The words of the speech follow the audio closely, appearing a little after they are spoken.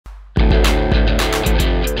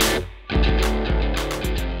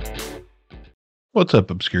What's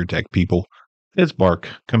up, Obscure Tech people? It's Bark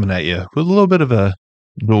coming at you with a little bit of a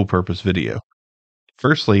dual purpose video.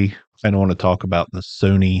 Firstly, I want to talk about the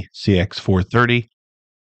Sony CX430,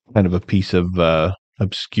 kind of a piece of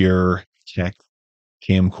obscure tech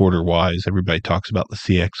camcorder wise. Everybody talks about the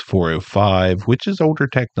CX405, which is older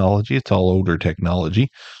technology. It's all older technology.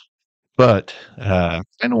 But I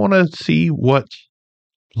kind of want to see what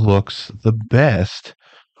looks the best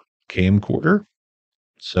camcorder,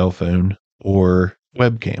 cell phone, or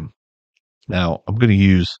webcam. Now, I'm going to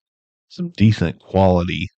use some decent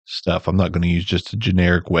quality stuff. I'm not going to use just a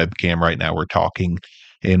generic webcam right now. We're talking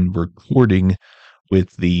and recording with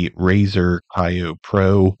the Razer Kiyo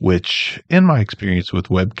Pro, which, in my experience with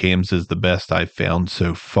webcams, is the best I've found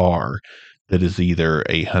so far. That is either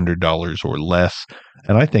 $100 or less.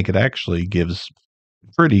 And I think it actually gives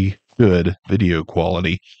pretty good video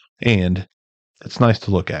quality. And it's nice to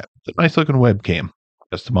look at. It's a nice looking webcam,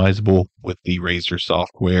 customizable with the Razer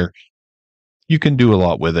software. You can do a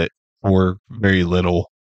lot with it for very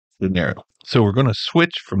little dinero. So we're going to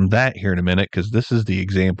switch from that here in a minute because this is the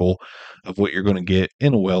example of what you're going to get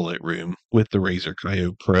in a well-lit room with the Razer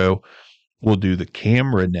Kiyo Pro. We'll do the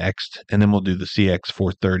camera next, and then we'll do the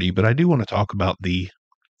CX430. But I do want to talk about the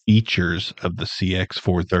features of the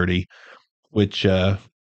CX430, which the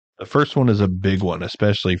first one is a big one,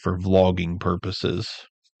 especially for vlogging purposes,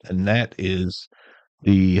 and that is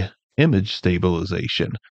the image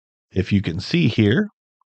stabilization. If you can see here,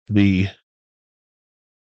 no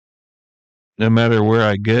matter where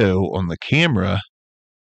I go on the camera,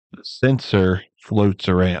 the sensor floats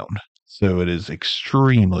around. So it is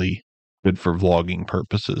extremely good for vlogging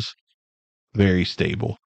purposes. Very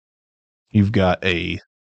stable. You've got a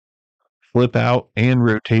flip out and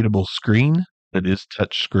rotatable screen that is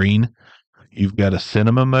touch screen. You've got a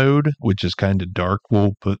cinema mode, which is kind of dark.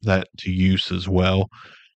 We'll put that to use as well.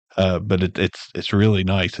 But it's really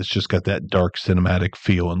nice. It's just got that dark cinematic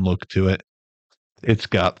feel and look to it. It's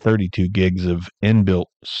got 32 gigs of inbuilt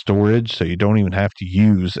storage, so you don't even have to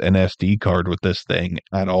use an SD card with this thing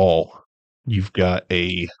at all. You've got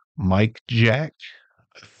a mic jack,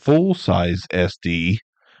 full-size SD,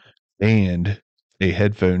 and a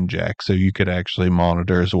headphone jack, so you could actually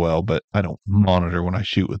monitor as well, but I don't monitor when I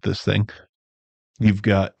shoot with this thing. You've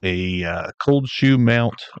got a cold shoe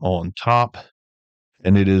mount on top,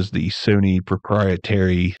 and it is the Sony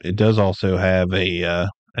proprietary. It does also have an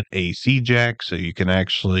AC jack, so you can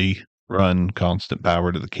actually run constant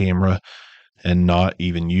power to the camera and not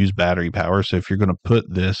even use battery power. So if you're going to put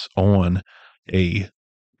this on a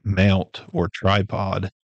mount or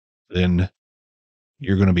tripod, then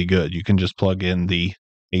you're going to be good. You can just plug in the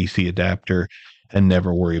AC adapter and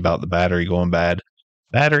never worry about the battery going bad.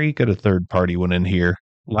 Battery, got a third-party one in here.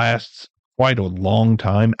 Lasts quite a long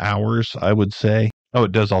time, hours, I would say. Oh,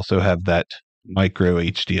 it does also have that micro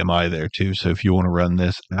HDMI there too. So if you want to run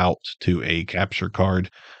this out to a capture card,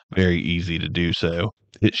 very easy to do so.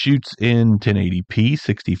 It shoots in 1080p,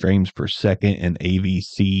 60 frames per second, and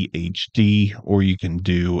AVC HD, or you can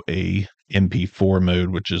do a MP4 mode,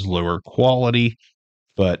 which is lower quality,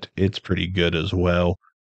 but it's pretty good as well.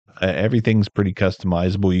 Everything's pretty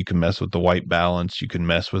customizable. You can mess with the white balance. You can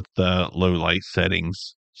mess with the low light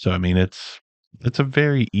settings. So, I mean, it's a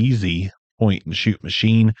very easy point and shoot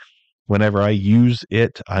machine. Whenever I use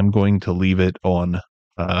it, I'm going to leave it on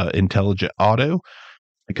intelligent auto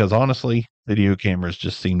because honestly, video cameras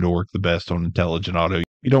just seem to work the best on intelligent auto.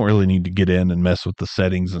 You don't really need to get in and mess with the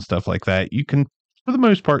settings and stuff like that. You can, for the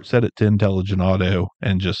most part, set it to intelligent auto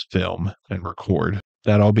and just film and record.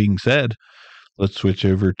 That all being said, let's switch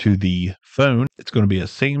over to the phone. It's going to be a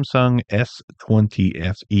Samsung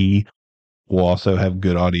S20 FE. We'll also have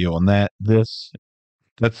good audio on that. That's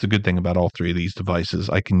the good thing about all three of these devices.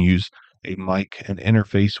 I can use a mic and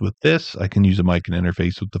interface with this. I can use a mic and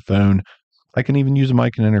interface with the phone. I can even use a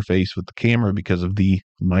mic and interface with the camera because of the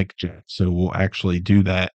mic jack. So we'll actually do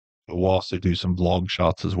that. We'll also do some vlog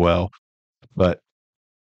shots as well. But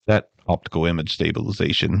that optical image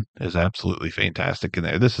stabilization is absolutely fantastic in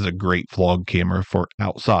there. This is a great vlog camera for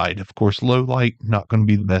outside. Of course, low light, not going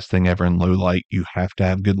to be the best thing ever in low light. You have to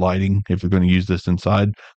have good lighting if you're going to use this inside.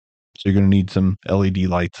 So you're going to need some LED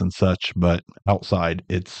lights and such, but outside,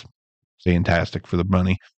 it's fantastic for the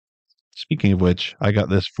money. Speaking of which, I got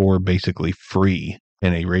this for basically free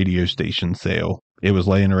in a radio station sale. It was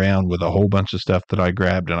laying around with a whole bunch of stuff that I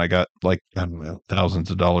grabbed, and I got like, I don't know,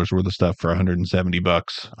 thousands of dollars worth of stuff for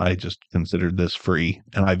 $170. I just considered this free,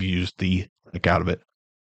 and I've used the heck out of it.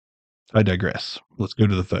 I digress. Let's go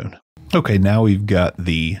to the phone. Okay, now we've got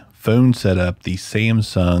the phone set up, the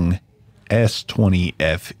Samsung S20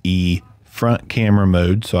 FE front camera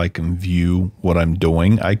mode so I can view what I'm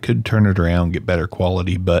doing. I could turn it around, get better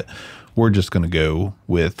quality, but we're just going to go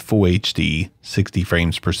with full HD 60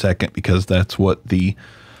 frames per second because that's what the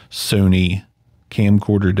Sony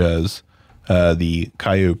camcorder does. The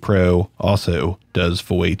Kiyo Pro also does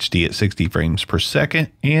full HD at 60 frames per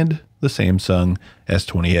second, and the Samsung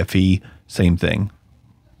S20 FE, same thing.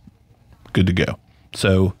 Good to go.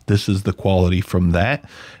 So this is the quality from that.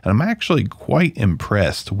 And I'm actually quite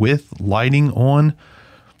impressed with lighting on.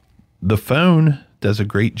 The phone does a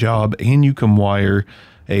great job, and you can wire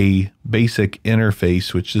a basic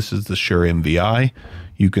interface, which this is the Shure MVI.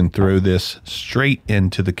 You can throw this straight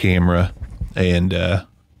into the camera and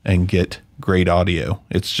get great audio.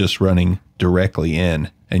 It's just running directly in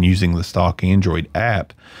and using the stock Android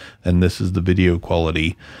app. And this is the video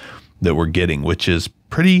quality that we're getting, which is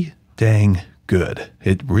pretty dang good.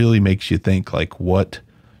 It really makes you think, like, what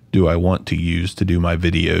do I want to use to do my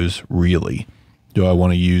videos really? Do I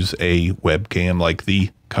want to use a webcam like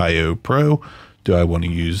the Kiyo Pro? Do I want to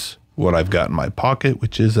use what I've got in my pocket,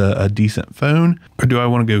 which is a decent phone? Or do I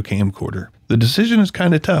want to go camcorder? The decision is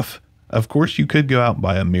kind of tough. Of course, you could go out and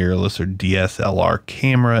buy a mirrorless or DSLR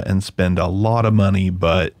camera and spend a lot of money,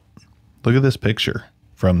 but look at this picture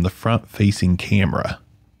from the front-facing camera.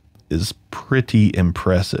 Is pretty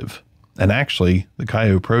impressive. And actually, the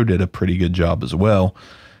Kiyo Pro did a pretty good job as well.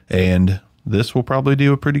 And this will probably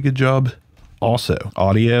do a pretty good job also.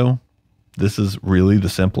 Audio, this is really the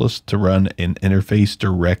simplest to run an interface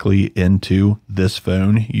directly into this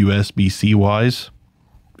phone, USB-C wise.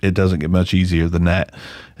 It doesn't get much easier than that.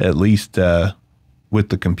 At least with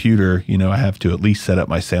the computer, you know, I have to at least set up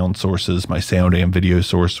my sound sources, my sound and video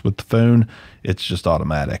source. With the phone, it's just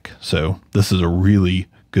automatic. So this is a really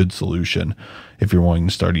good solution. If you're wanting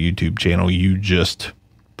to start a YouTube channel, you just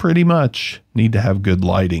pretty much need to have good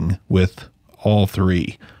lighting with all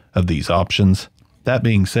three of these options. That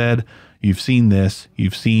being said, you've seen this,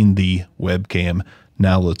 you've seen the webcam.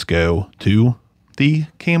 Now let's go to the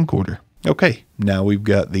camcorder. Okay, now we've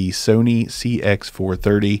got the Sony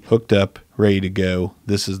CX430 hooked up, ready to go.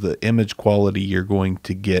 This is the image quality you're going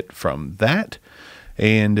to get from that.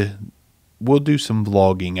 And we'll do some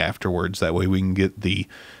vlogging afterwards. That way we can get the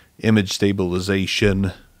image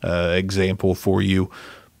stabilization example for you.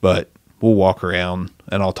 But we'll walk around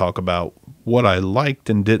and I'll talk about what I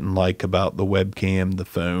liked and didn't like about the webcam, the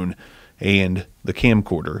phone, and the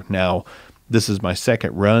camcorder. Now, this is my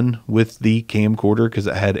second run with the camcorder because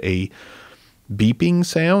it had a beeping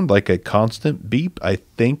sound, like a constant beep. I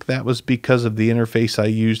think that was because of the interface I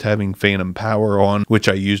used, having phantom power on, which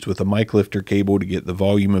I used with a mic lifter cable to get the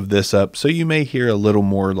volume of this up. So you may hear a little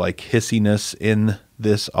more like hissiness in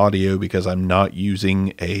this audio because I'm not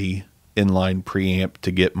using a inline preamp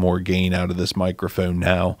to get more gain out of this microphone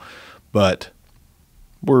now. But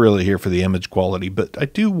we're really here for the image quality. But I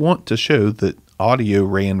do want to show that audio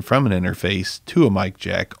ran from an interface to a mic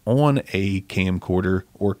jack on a camcorder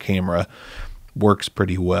or camera works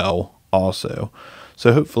pretty well also.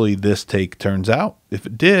 So hopefully this take turns out. If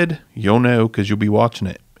it did, you'll know because you'll be watching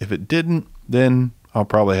it. If it didn't, then I'll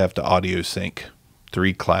probably have to audio sync,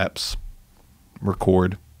 3 claps,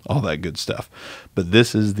 record, all that good stuff. But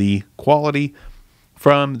this is the quality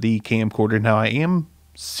from the camcorder. Now I am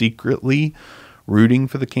secretly rooting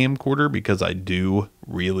for the camcorder because I do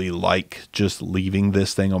really like just leaving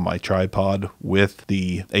this thing on my tripod with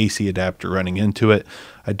the AC adapter running into it.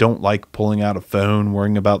 I don't like pulling out a phone,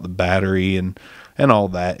 worrying about the battery and all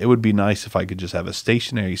that. It would be nice if I could just have a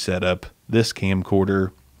stationary setup, this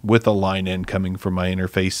camcorder with a line in coming from my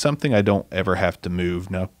interface, something I don't ever have to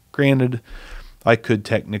move. Now, granted, I could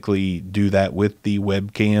technically do that with the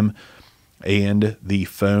webcam and the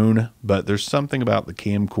phone, but there's something about the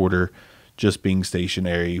camcorder just being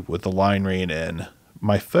stationary with the line ran in.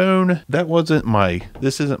 My phone,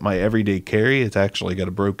 this isn't my everyday carry. It's actually got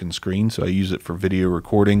a broken screen, so I use it for video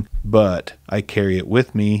recording, but I carry it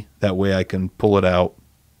with me. That way I can pull it out,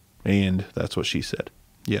 and that's what she said.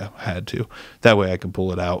 Yeah, I had to. That way I can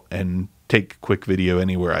pull it out and take a quick video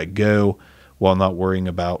anywhere I go while not worrying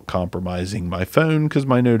about compromising my phone because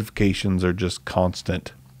my notifications are just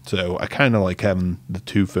constant. So I kind of like having the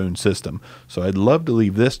 2-phone system. So I'd love to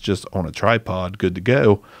leave this just on a tripod, good to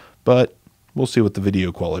go, but we'll see what the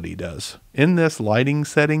video quality does. In this lighting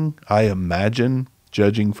setting, I imagine,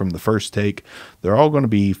 judging from the first take, they're all going to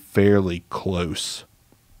be fairly close.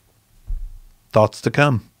 Thoughts to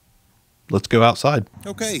come. Let's go outside.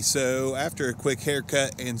 Okay, so after a quick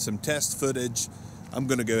haircut and some test footage, I'm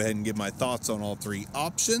going to go ahead and give my thoughts on all 3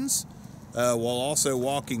 options. While also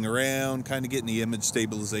walking around, kind of getting the image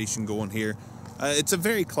stabilization going here. It's a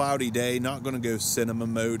very cloudy day, not going to go cinema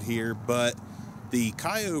mode here, but The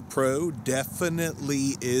Kiyo Pro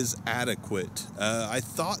definitely is adequate. I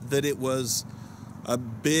thought that it was a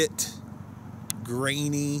bit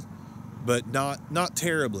grainy, but not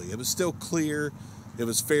terribly. It was still clear. It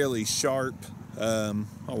was fairly sharp. I'll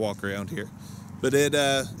walk around here, but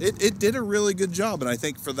it did a really good job, and I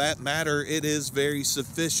think for that matter, it is very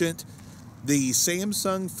sufficient. The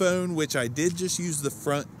Samsung phone, which I did just use the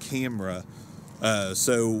front camera,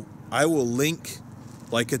 so I will link,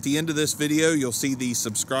 like at the end of this video, you'll see the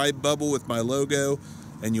subscribe bubble with my logo,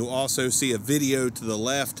 and you'll also see a video to the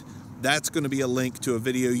left. That's going to be a link to a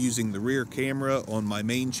video using the rear camera on my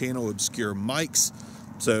main channel, Obscure Mics.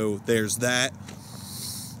 So there's that.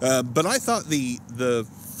 But I thought the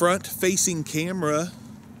front-facing camera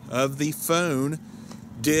of the phone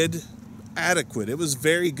did adequate. It was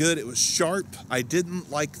very good. It was sharp. I didn't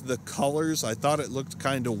like the colors. I thought it looked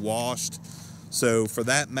kind of washed. So for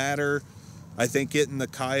that matter, I think it and the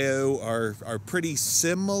Kiyo are pretty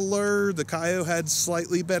similar. The Kiyo had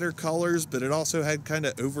slightly better colors, but it also had kind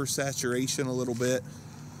of oversaturation a little bit.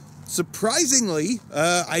 Surprisingly,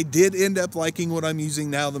 I did end up liking what I'm using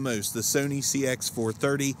now the most, the Sony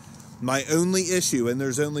CX430. My only issue, and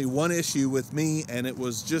there's only one issue with me, and it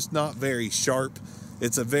was just not very sharp.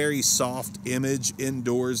 It's a very soft image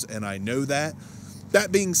indoors, and I know that.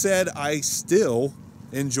 That being said, I still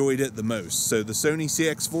enjoyed it the most. So the Sony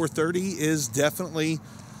CX430 is definitely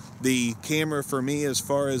the camera for me as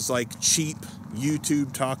far as like cheap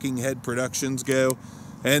YouTube talking head productions go.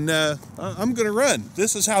 And I'm gonna run.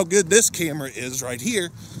 This is how good this camera is right here.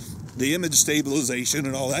 The image stabilization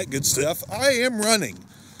and all that good stuff. I am running.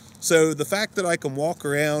 So the fact that I can walk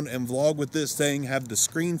around and vlog with this thing, have the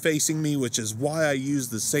screen facing me, which is why I use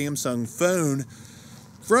the Samsung phone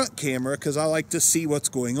front camera, because I like to see what's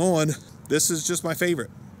going on. This is just my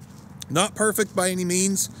favorite. Not perfect by any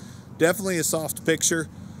means. Definitely a soft picture.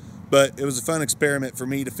 But it was a fun experiment for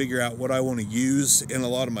me to figure out what I want to use in a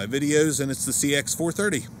lot of my videos, and it's the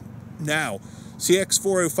CX430. Now,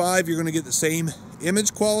 CX405, you're going to get the same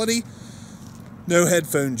image quality. No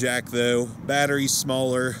headphone jack though, battery's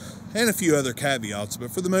smaller, and a few other caveats, but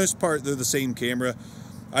for the most part, they're the same camera.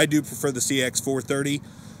 I do prefer the CX430.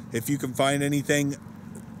 If you can find anything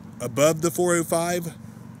above the 405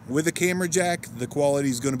 with a camera jack, the quality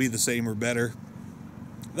is going to be the same or better.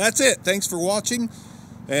 That's it. Thanks for watching.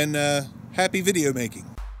 And happy video making.